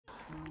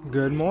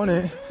Good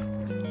morning.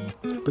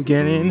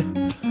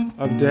 Beginning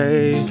of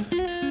day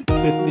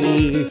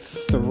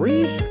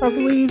 53, I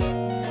believe.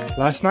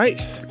 Last night,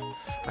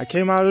 I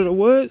came out of the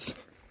woods.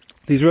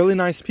 These really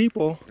nice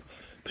people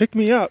picked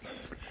me up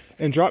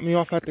and dropped me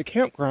off at the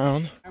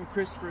campground. I'm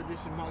Christopher.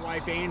 This is my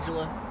wife,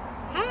 Angela.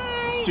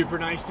 Hi. Super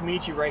nice to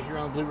meet you right here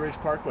on the Blue Ridge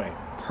Parkway.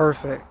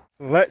 Perfect.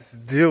 Let's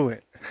do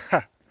it.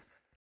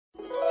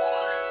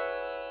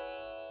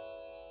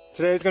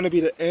 Today is going to be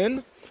the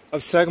end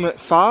of segment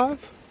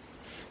 5.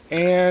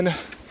 And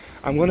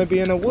I'm going to be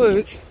in the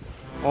woods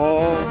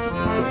all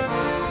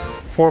day.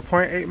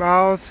 4.8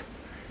 miles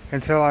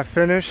until I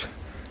finish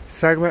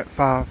segment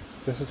 5.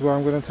 This is where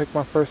I'm going to take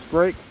my first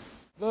break.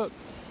 Look,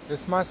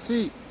 it's my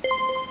seat.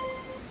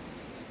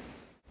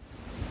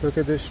 Look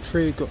at this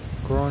tree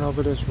growing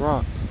over this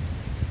rock.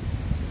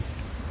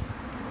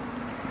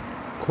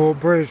 Cool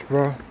bridge,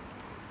 bro.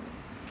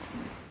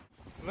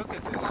 Look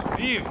at this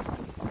view.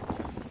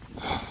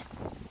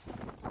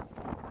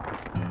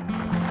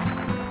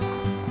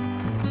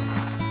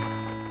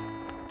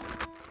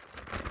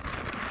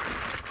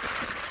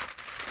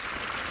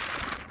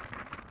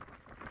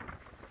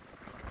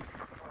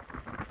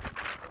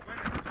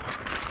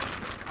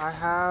 I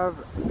have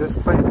this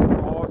place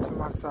all to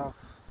myself.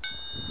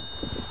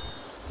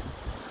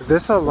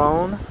 This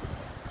alone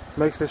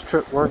makes this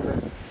trip worth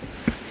it.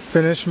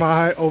 Finished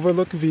my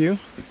overlook view.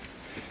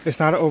 It's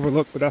not an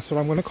overlook, but that's what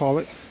I'm going to call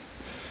it.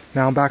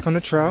 Now I'm back on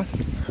the trail.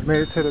 I made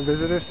it to the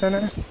visitor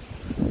center.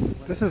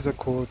 This is a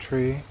cool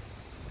tree.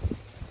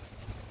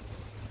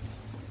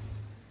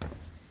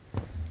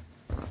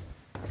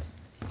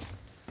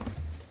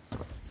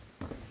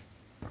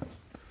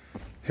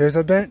 Here's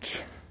a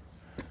bench.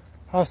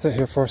 I'll sit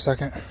here for a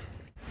second.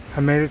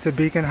 I made it to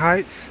Beacon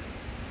Heights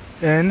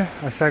in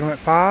a segment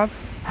 5,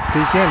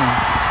 beginning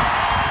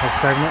of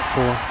segment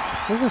 4.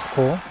 This is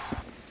cool.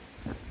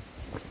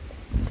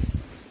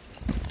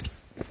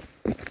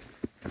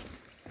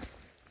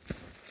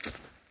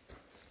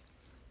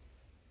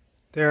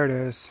 There it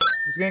is. I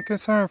was getting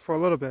concerned for a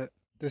little bit.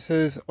 This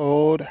is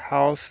Old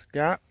House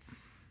Gap.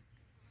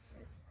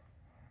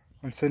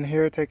 I'm sitting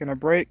here taking a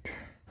break,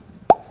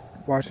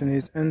 watching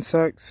these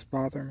insects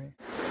bother me.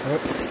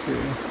 Let's see.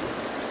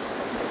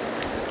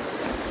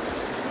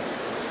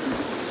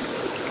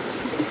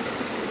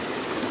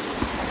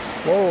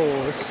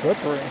 Whoa, it's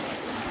slippery.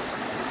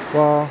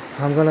 Well,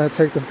 I'm gonna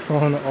take the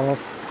phone off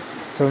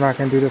so I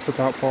can do this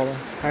without falling.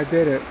 I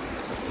did it.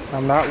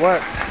 I'm not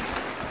wet.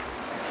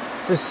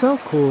 It's so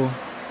cool.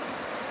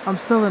 I'm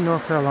still in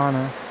North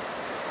Carolina,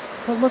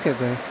 but look at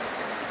this.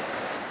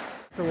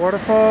 The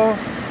waterfall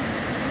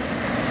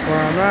where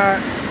I'm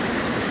at.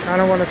 I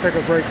don't want to take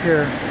a break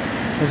here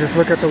and just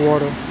look at the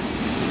water.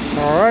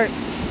 Alright,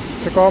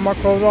 took all my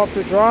clothes off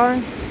to dry.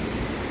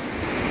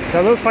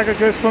 That looks like a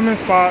good swimming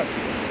spot.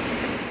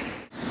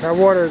 That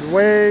water is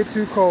way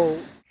too cold.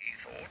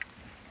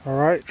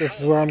 Alright, this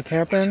is where I'm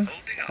camping.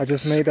 I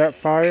just made that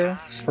fire.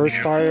 First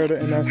fire of the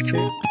MST.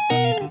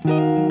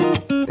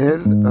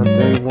 End of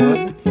day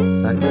 1,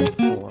 segment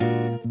 5.